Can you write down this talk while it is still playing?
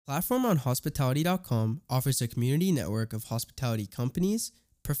Platform on Hospitality.com offers a community network of hospitality companies,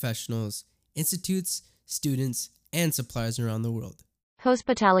 professionals, institutes, students, and suppliers around the world.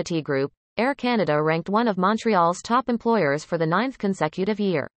 Hospitality Group, Air Canada ranked one of Montreal's top employers for the 9th consecutive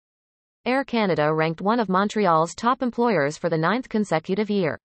year. Air Canada ranked one of Montreal's top employers for the 9th consecutive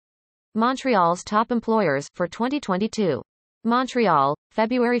year. Montreal's top employers for 2022. Montreal,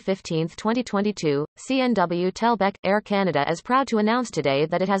 February 15, 2022, CNW Telbec. Air Canada is proud to announce today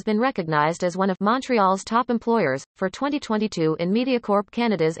that it has been recognized as one of Montreal's top employers for 2022 in Mediacorp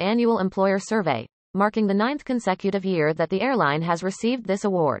Canada's annual employer survey, marking the 9th consecutive year that the airline has received this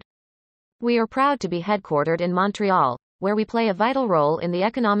award. We are proud to be headquartered in Montreal, where we play a vital role in the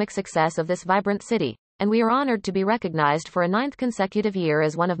economic success of this vibrant city, and we are honored to be recognized for a 9th consecutive year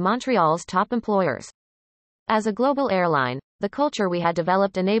as one of Montreal's top employers. As a global airline, the culture we had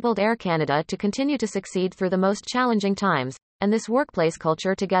developed enabled Air Canada to continue to succeed through the most challenging times, and this workplace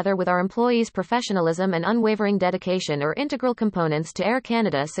culture, together with our employees' professionalism and unwavering dedication, are integral components to Air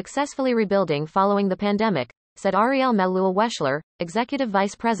Canada successfully rebuilding following the pandemic, said Ariel Melua-Weschler, Executive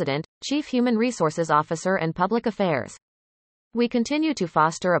Vice President, Chief Human Resources Officer and Public Affairs. We continue to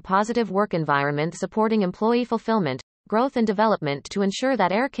foster a positive work environment supporting employee fulfillment, growth and development to ensure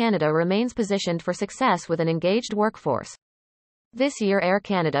that Air Canada remains positioned for success with an engaged workforce. This year Air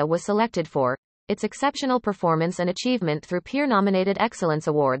Canada was selected for its exceptional performance and achievement through peer-nominated Excellence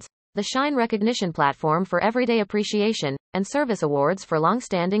Awards, the Shine Recognition Platform for Everyday Appreciation, and Service Awards for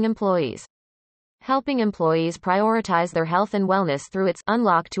long-standing employees. Helping employees prioritize their health and wellness through its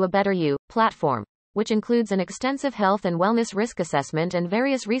Unlock to a Better You platform, which includes an extensive health and wellness risk assessment and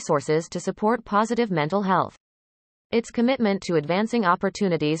various resources to support positive mental health. Its commitment to advancing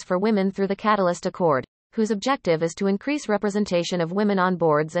opportunities for women through the Catalyst Accord, whose objective is to increase representation of women on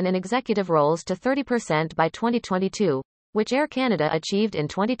boards and in executive roles to 30% by 2022, which Air Canada achieved in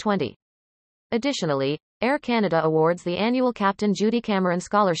 2020. Additionally, Air Canada awards the annual Captain Judy Cameron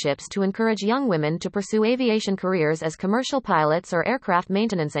Scholarships to encourage young women to pursue aviation careers as commercial pilots or aircraft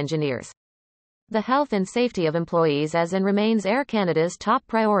maintenance engineers. The health and safety of employees is and remains Air Canada's top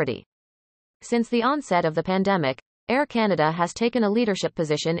priority. Since the onset of the pandemic, Air Canada has taken a leadership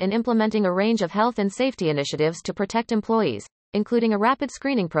position in implementing a range of health and safety initiatives to protect employees, including a rapid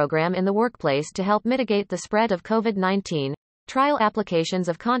screening program in the workplace to help mitigate the spread of COVID-19, trial applications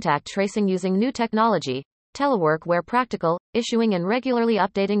of contact tracing using new technology, telework where practical, issuing and regularly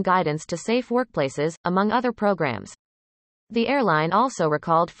updating guidance to safe workplaces, among other programs. The airline also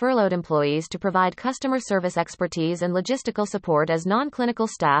recalled furloughed employees to provide customer service expertise and logistical support as non-clinical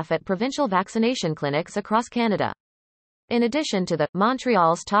staff at provincial vaccination clinics across Canada. In addition to the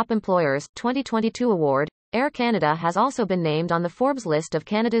Montreal's Top Employers 2022 award, Air Canada has also been named on the Forbes list of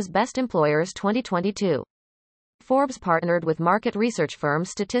Canada's Best Employers 2022. Forbes partnered with market research firm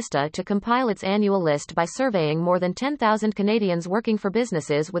Statista to compile its annual list by surveying more than 10,000 Canadians working for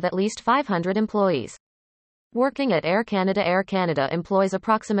businesses with at least 500 employees. Working at Air Canada employs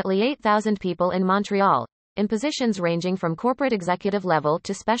approximately 8,000 people in Montreal, in positions ranging from corporate executive level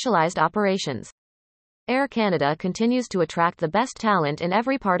to specialized operations. Air Canada continues to attract the best talent in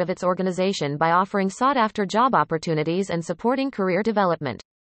every part of its organization by offering sought-after job opportunities and supporting career development.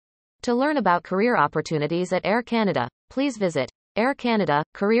 To learn about career opportunities at Air Canada, please visit Air Canada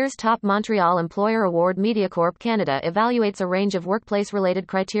Careers Top Montreal Employer Award. Mediacorp Canada evaluates a range of workplace-related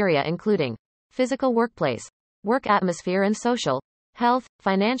criteria including physical workplace, work atmosphere and social, health,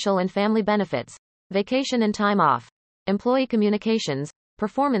 financial and family benefits, vacation and time off, employee communications,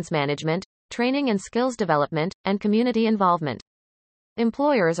 performance management, training and skills development, and community involvement.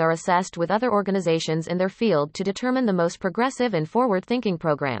 Employers are assessed with other organizations in their field to determine the most progressive and forward-thinking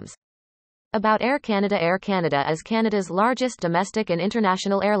programs. About Air Canada. Air Canada is Canada's largest domestic and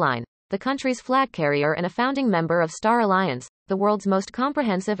international airline, the country's flag carrier and a founding member of Star Alliance, the world's most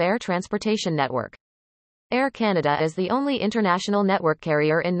comprehensive air transportation network. Air Canada is the only international network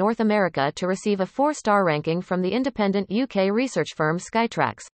carrier in North America to receive a 4-star ranking from the independent UK research firm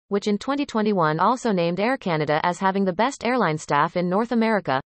Skytrax, which in 2021 also named Air Canada as having the best airline staff in North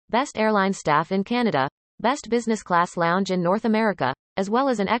America, best airline staff in Canada, best business class lounge in North America, as well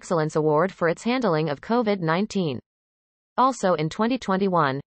as an Excellence Award for its handling of COVID-19. Also in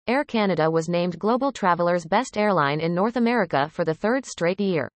 2021, Air Canada was named Global Traveler's Best Airline in North America for the 3rd straight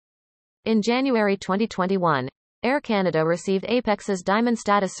year. In January 2021, Air Canada received APEX's Diamond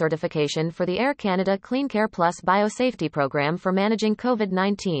Status certification for the Air Canada CleanCare Plus Biosafety Program for managing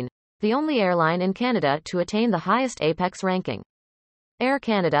COVID-19, the only airline in Canada to attain the highest APEX ranking. Air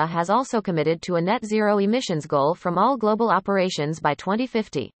Canada has also committed to a net zero emissions goal from all global operations by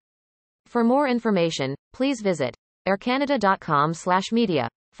 2050. For more information, please visit aircanada.com/media.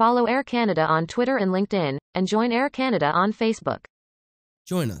 Follow Air Canada on Twitter and LinkedIn, and join Air Canada on Facebook.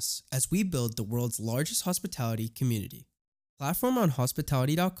 Join us as we build the world's largest hospitality community. Platform on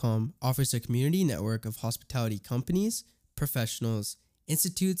Hospitality.com offers a community network of hospitality companies, professionals,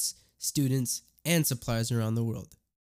 institutes, students, and suppliers around the world.